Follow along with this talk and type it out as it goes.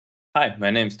Hi,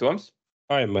 my name is Toms,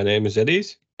 Hi, my name is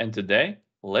Edis. and today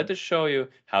let us show you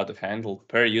how to handle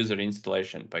per user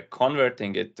installation by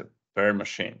converting it to per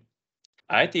machine.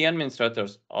 IT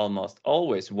administrators almost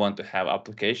always want to have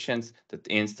applications that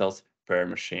installs per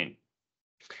machine.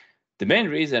 The main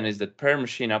reason is that per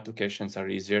machine applications are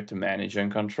easier to manage and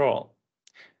control.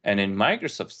 And in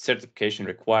Microsoft's certification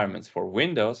requirements for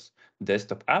Windows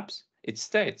desktop apps, it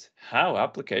states how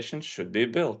applications should be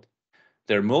built.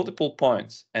 There are multiple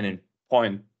points, and in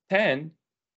point 10,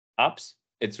 apps,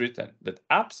 it's written that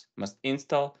apps must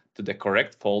install to the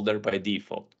correct folder by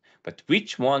default, but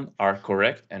which ones are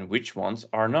correct and which ones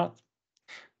are not.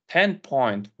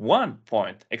 10.1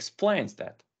 point explains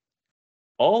that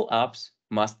all apps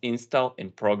must install in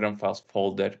program files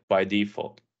folder by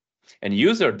default, and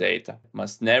user data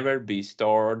must never be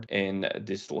stored in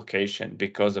this location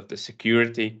because of the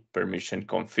security permission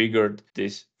configured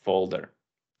this folder.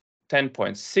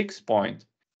 10.6 point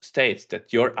states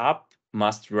that your app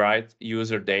must write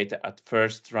user data at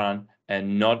first run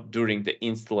and not during the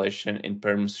installation in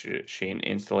per machine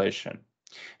installation.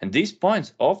 And these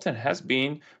points often has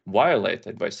been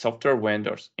violated by software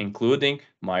vendors, including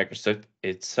Microsoft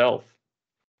itself.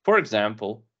 For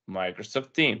example,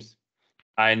 Microsoft Teams.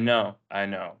 I know.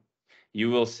 You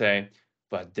will say,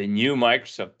 but the new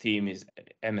Microsoft team is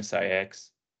MSIX.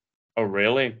 Oh,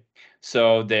 really?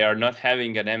 So they are not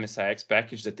having an MSIX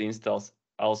package that installs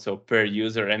also per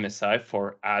user MSI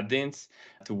for add-ins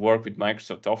to work with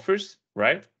Microsoft Office,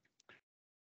 right?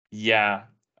 Yeah,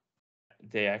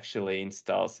 they actually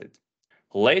installs it.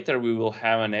 Later, we will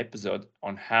have an episode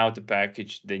on how to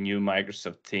package the new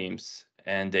Microsoft Teams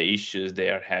and the issues they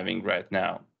are having right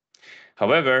now.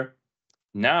 However,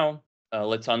 now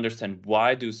let's understand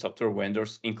why do software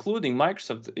vendors, including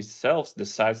Microsoft itself,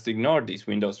 decides to ignore these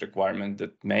Windows requirements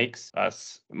that makes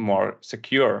us more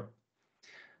secure.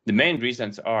 The main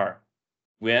reasons are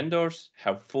vendors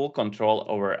have full control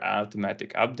over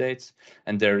automatic updates,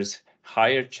 and there is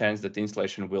higher chance that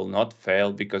installation will not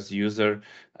fail because users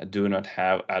do not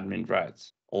have admin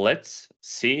rights. Let's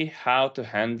see how to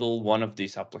handle one of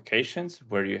these applications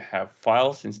where you have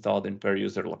files installed in per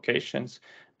user locations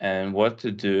and what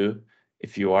to do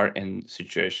if you are in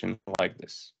situation like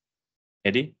this.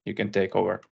 Eddie, you can take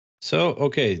over.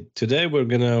 Okay, today we're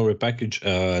gonna repackage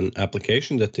an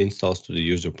application that installs to the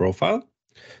user profile.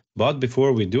 But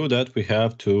before we do that, we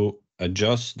have to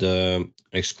adjust the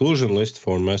exclusion list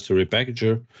for master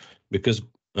repackager because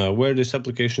where this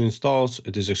application installs,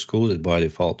 it is excluded by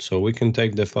default. So we can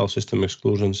take the file system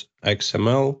exclusions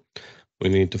XML. We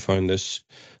need to find this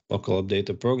local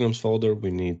updated programs folder.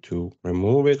 We need to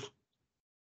remove it.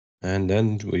 And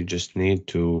then we just need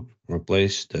to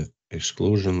replace the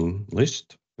exclusion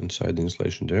list inside the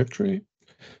installation directory.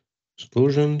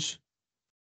 Exclusions.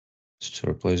 Let's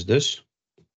replace this.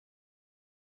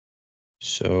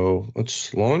 So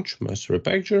let's launch master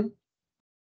repackager.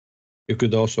 You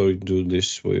could also do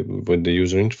this with the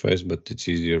user interface, but it's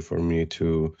easier for me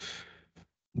to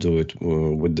do it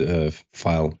with the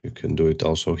file. You can do it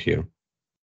also here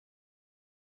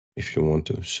if you want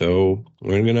to. So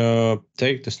we're gonna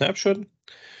take the snapshot.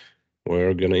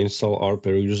 We're gonna install our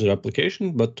per user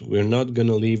application, but we're not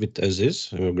gonna leave it as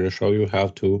is. We're gonna show you how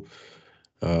to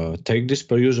take this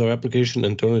per user application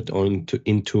and turn it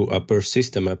into a per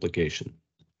system application.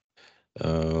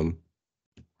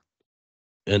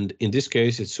 And in this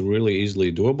case, it's really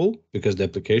easily doable because the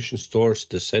application stores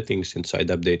the settings inside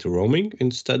app data roaming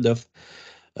instead of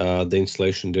the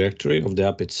installation directory of the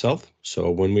app itself.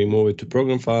 So when we move it to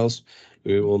program files,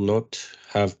 we will not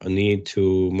have a need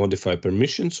to modify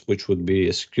permissions, which would be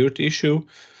a security issue.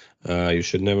 You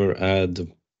should never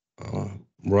add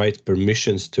write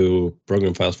permissions to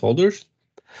program files folders.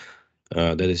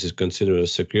 That is considered a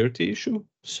security issue.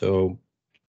 So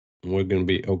we're going to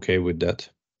be okay with that.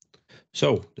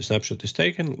 So the snapshot is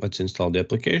taken. Let's install the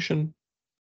application.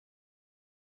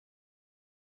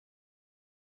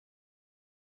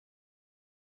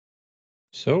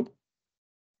 So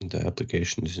the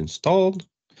application is installed.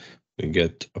 We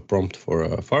get a prompt for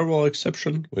a firewall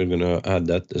exception. We're going to add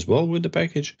that as well with the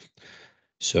package.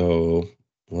 So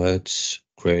let's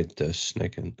create the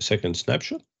second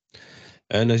snapshot.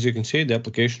 And as you can see, the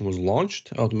application was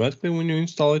launched automatically when you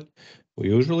install it. We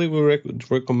usually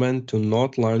recommend to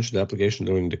not launch the application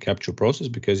during the capture process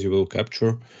because you will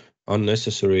capture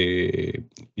unnecessary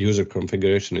user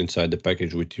configuration inside the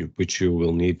package which you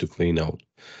will need to clean out.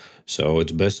 So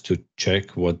it's best to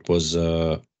check what was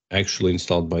actually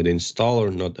installed by the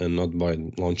installer, not by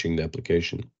launching the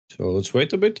application. So let's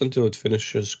wait a bit until it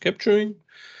finishes capturing.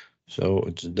 So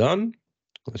it's done.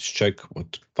 Let's check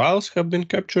what files have been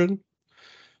captured.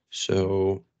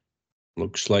 So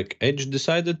Looks like Edge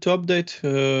decided to update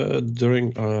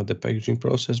during the packaging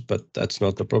process, but that's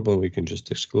not the problem. We can just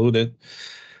exclude it.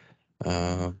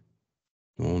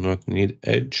 We'll not need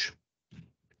Edge.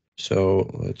 So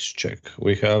let's check.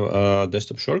 We have a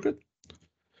desktop shortcut.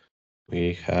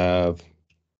 We have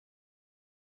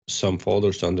some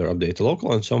folders under update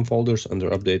local and some folders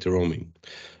under update roaming.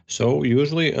 So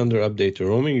usually under update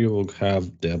roaming, you will have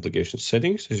the application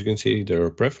settings. As you can see, there are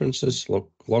preferences,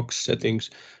 lock settings,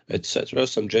 etc.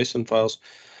 Some JSON files.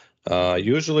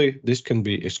 Usually this can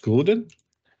be excluded.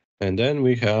 And then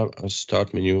we have a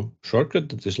start menu shortcut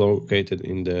that is located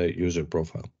in the user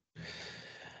profile.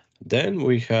 Then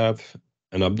we have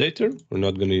an updater. We're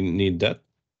not going to need that.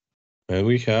 And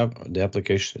we have the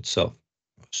application itself.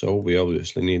 So we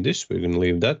obviously need this. We're going to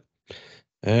leave that.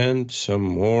 And some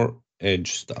more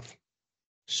Edge stuff.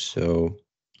 So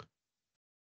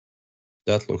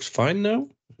that looks fine now.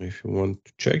 If you want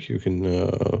to check, you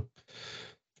can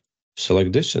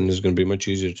select this and it's going to be much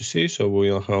easier to see. So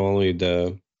we'll have only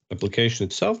the application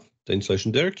itself, the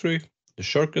installation directory, the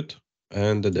shortcut,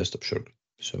 and the desktop shortcut.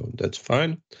 So that's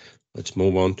fine. Let's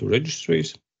move on to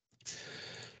registries.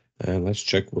 And let's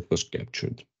check what was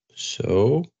captured.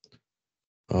 So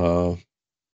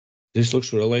this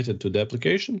looks related to the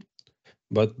application,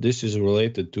 but this is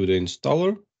related to the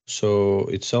installer. So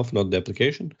itself, not the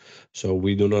application. So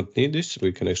we do not need this.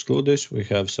 We can exclude this. We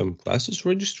have some classes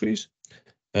registries,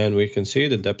 and we can see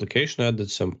that the application added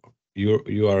some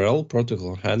URL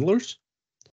protocol handlers.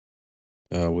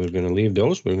 We're going to leave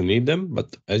those. We're going to need them.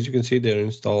 But as you can see, they're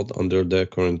installed under the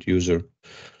current user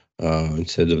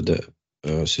instead of the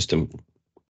system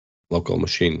local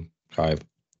machine Hive.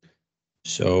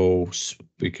 So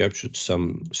we captured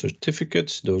some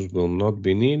certificates. Those will not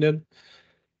be needed.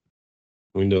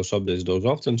 Windows updates those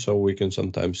often, so we can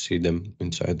sometimes see them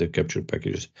inside the captured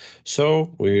packages.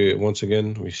 So once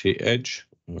again, we see Edge.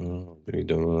 We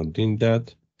do not need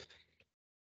that.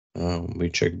 We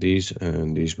check these,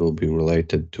 and these will be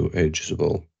related to Edge as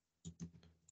well.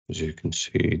 As you can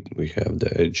see, we have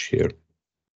the Edge here.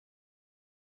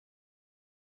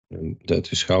 And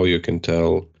that is how you can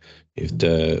tell if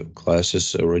the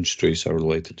classes or registries are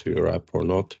related to your app or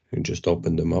not. You just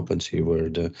open them up and see where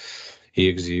the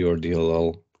exe or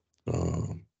DLL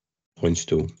points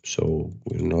to. So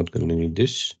we're not going to need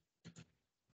this.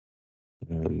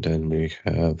 And then we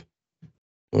have,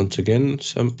 once again,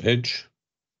 some Edge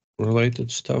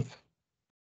related stuff.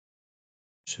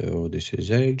 So this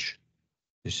is Edge.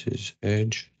 This is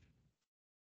Edge.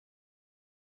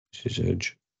 This is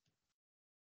Edge.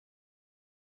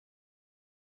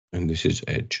 And this is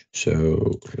Edge.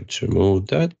 So let's remove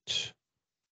that.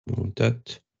 Remove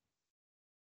that.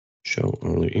 Show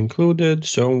only included.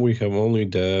 So we have only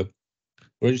the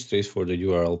registries for the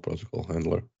URL protocol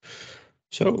handler.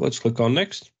 So let's click on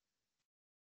next.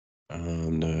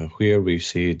 And here we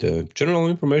see the general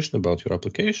information about your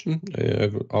application.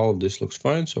 All of this looks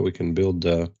fine, so we can build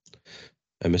the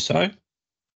MSI.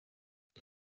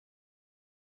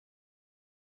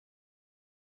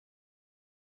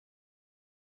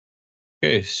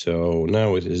 Okay, so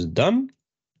now it is done.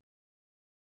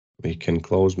 We can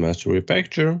close master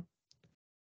repacture.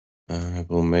 I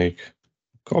will make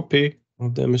a copy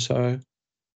of the MSI.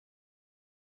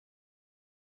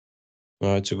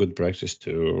 It's a good practice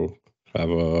to have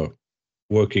a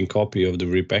working copy of the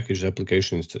repackaged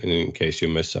application in case you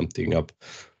mess something up.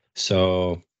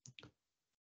 So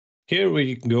here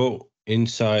we go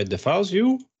inside the files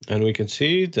view, and we can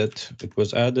see that it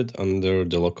was added under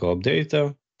the local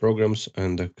data, programs,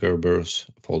 and the Kerberos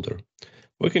folder.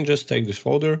 We can just take this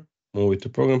folder, move it to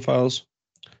program files.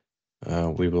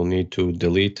 We will need to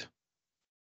delete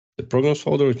the programs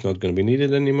folder. It's not going to be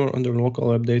needed anymore under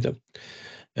local app data.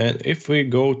 And if we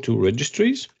go to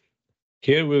registries,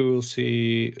 here we will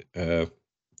see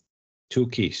two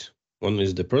keys. One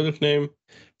is the product name,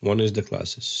 one is the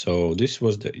classes. So this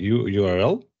was the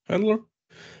URL handler,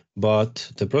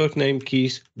 but the product name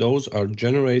keys, those are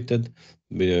generated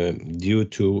due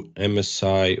to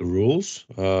MSI rules.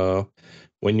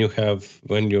 When your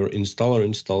installer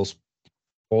installs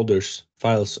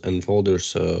files and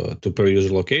folders to per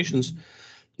user locations,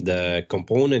 the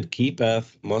component key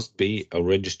path must be a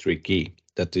registry key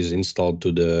that is installed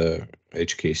to the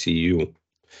HKCU.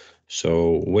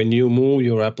 So when you move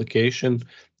your application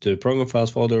to the program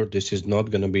files folder, this is not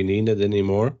going to be needed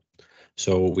anymore.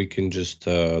 So we can just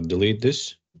delete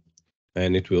this,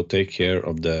 and it will take care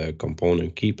of the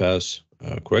component key paths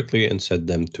correctly and set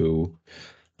them to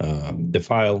the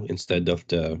file instead of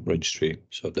the registry.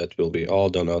 So that will be all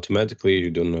done automatically.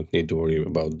 You do not need to worry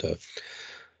about the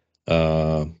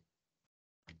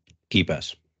key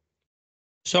paths.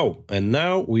 So, and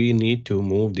now we need to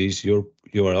move these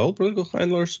URL protocol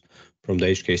handlers from the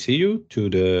HKCU to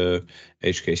the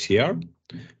HKCR.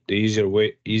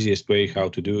 The easiest way how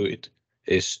to do it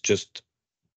is just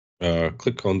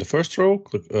click on the first row,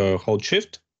 hold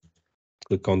Shift,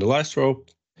 click on the last row,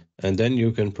 and then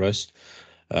you can press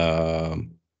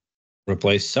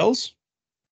replace cells,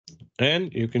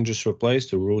 and you can just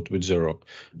replace the root with 0.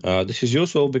 This is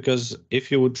useful because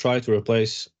if you would try to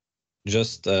replace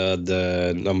just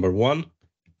the number 1,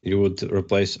 you would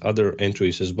replace other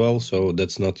entries as well, so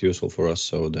that's not useful for us.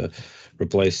 So the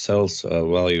replace cells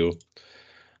value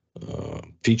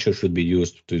feature should be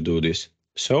used to do this.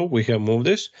 So we have moved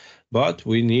this, but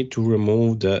we need to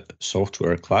remove the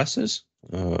software classes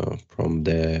from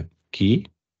the key,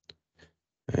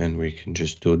 and we can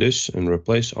just do this and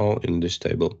replace all in this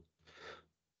table.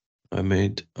 I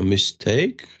made a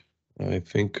mistake. I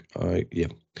think yeah.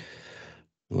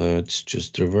 Let's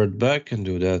just revert back and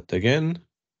do that again.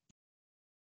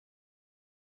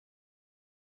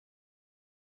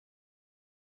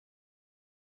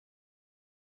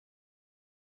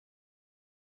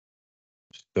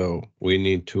 So we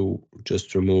need to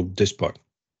just remove this part.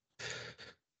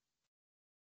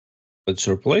 Let's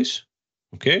replace.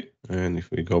 Okay, and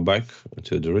if we go back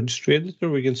to the registry editor,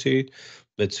 we can see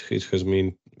that it has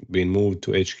been moved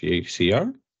to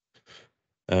HKCR,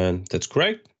 and that's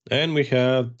correct. And we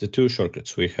have the two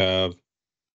shortcuts. We have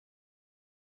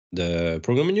the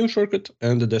program menu shortcut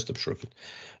and the desktop shortcut.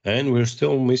 And we're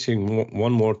still missing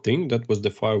one more thing. That was the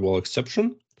firewall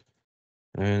exception.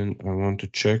 And I want to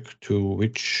check to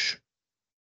which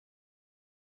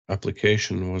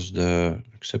application was the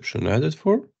exception added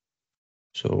for.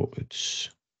 So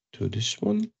it's to this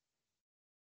one,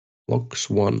 logs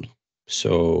 1.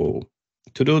 So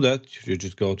to do that, you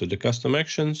just go to the custom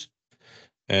actions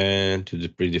and to the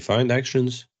predefined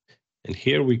actions. And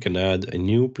here we can add a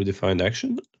new predefined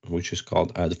action, which is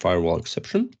called add firewall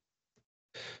exception.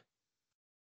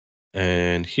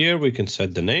 And here we can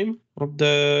set the name of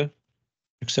the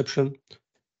exception.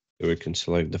 Here we can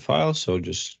select the file. So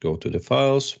just go to the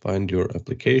files, find your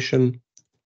application,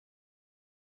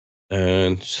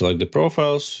 and select the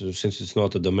profiles. Since it's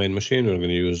not a domain machine, we're going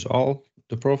to use all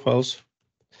the profiles.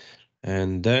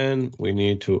 And then we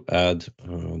need to add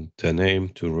the name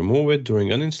to remove it during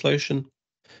uninstallation.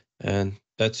 And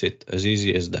that's it, as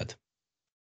easy as that.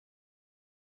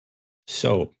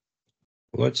 So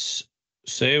let's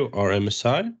save our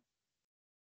MSI.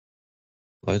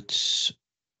 Let's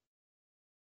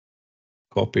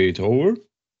copy it over.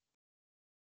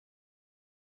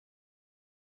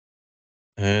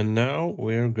 And now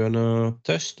we're gonna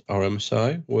test our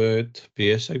MSI with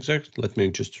PSExec. Let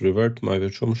me just revert my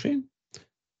virtual machine.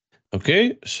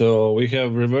 Okay, so we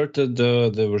have reverted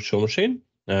the virtual machine,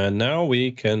 and now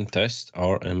we can test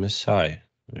our MSI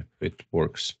if it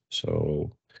works.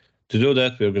 So to do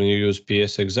that, we're going to use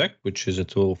PSExec, which is a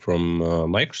tool from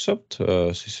Microsoft,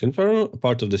 sysinternal,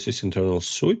 part of the sysinternal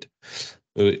suite.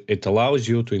 It allows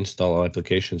you to install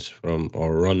applications from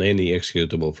or run any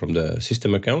executable from the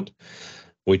system account,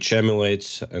 which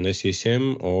emulates an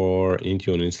SCCM or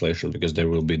Intune installation because they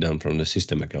will be done from the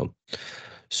system account.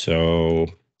 So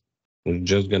we're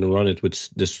just going to run it with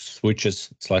the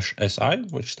switches/SI,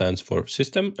 which stands for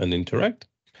system and interact.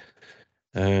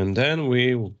 And then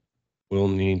we will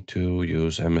need to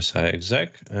use MSI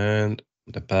exec and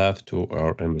the path to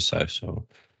our MSI. So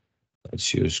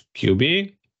let's use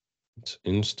QB, let's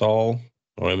install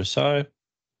our MSI.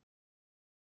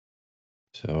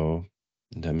 So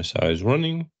the MSI is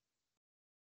running.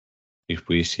 If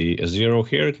we see a 0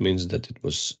 here, it means that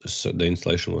the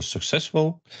installation was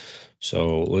successful.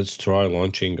 So let's try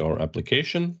launching our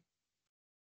application.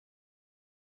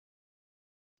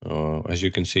 As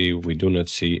you can see, we do not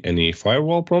see any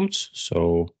firewall prompts.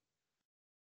 So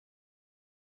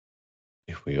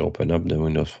if we open up the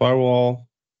Windows firewall,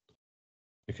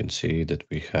 you can see that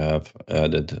we have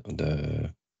added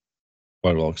the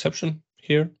firewall exception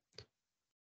here,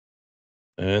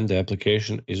 and the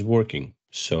application is working.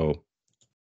 So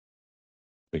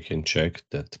we can check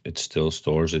that it still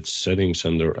stores its settings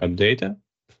under app data.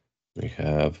 We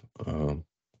have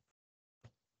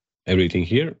everything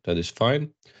here. That is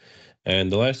fine.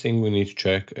 And the last thing we need to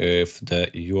check if the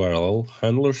URL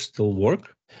handlers still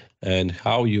work. And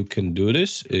how you can do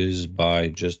this is by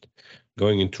just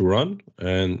going into run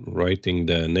and writing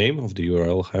the name of the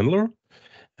URL handler,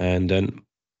 and then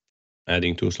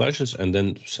adding 2 slashes and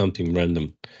then something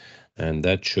random. And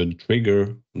that should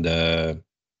trigger the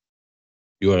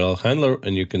URL handler,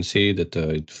 and you can see that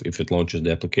if it launches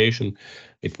the application,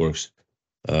 it works.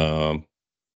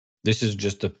 This is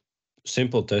just a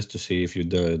simple test to see if you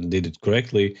did it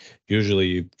correctly.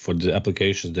 Usually for the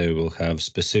applications, they will have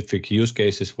specific use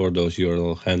cases for those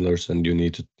URL handlers, and you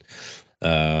need to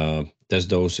test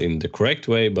those in the correct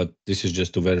way, but this is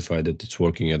just to verify that it's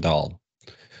working at all.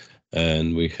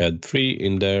 And we had 3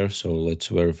 in there, so let's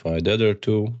verify the other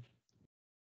 2.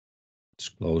 Let's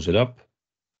close it up.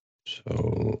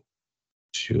 So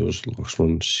let's use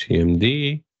Logs1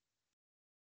 CMD.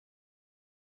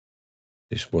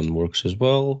 This one works as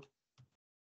well.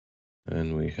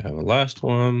 And we have a last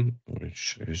one,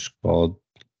 which is called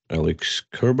Alex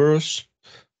Kerberos.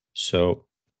 So,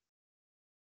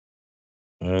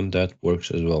 and that works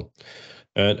as well.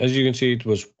 And as you can see, it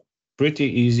was pretty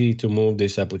easy to move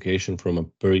this application from a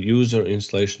per user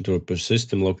installation to a per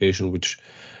system location, which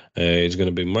is going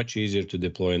to be much easier to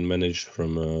deploy and manage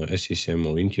from SCCM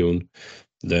or Intune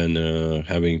than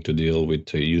having to deal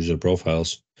with user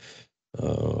profiles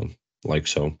like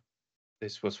so.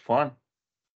 This was fun.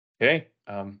 Okay,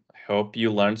 I hope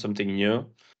you learned something new,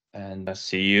 and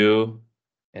see you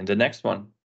in the next one.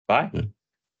 Bye.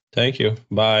 Thank you.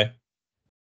 Bye.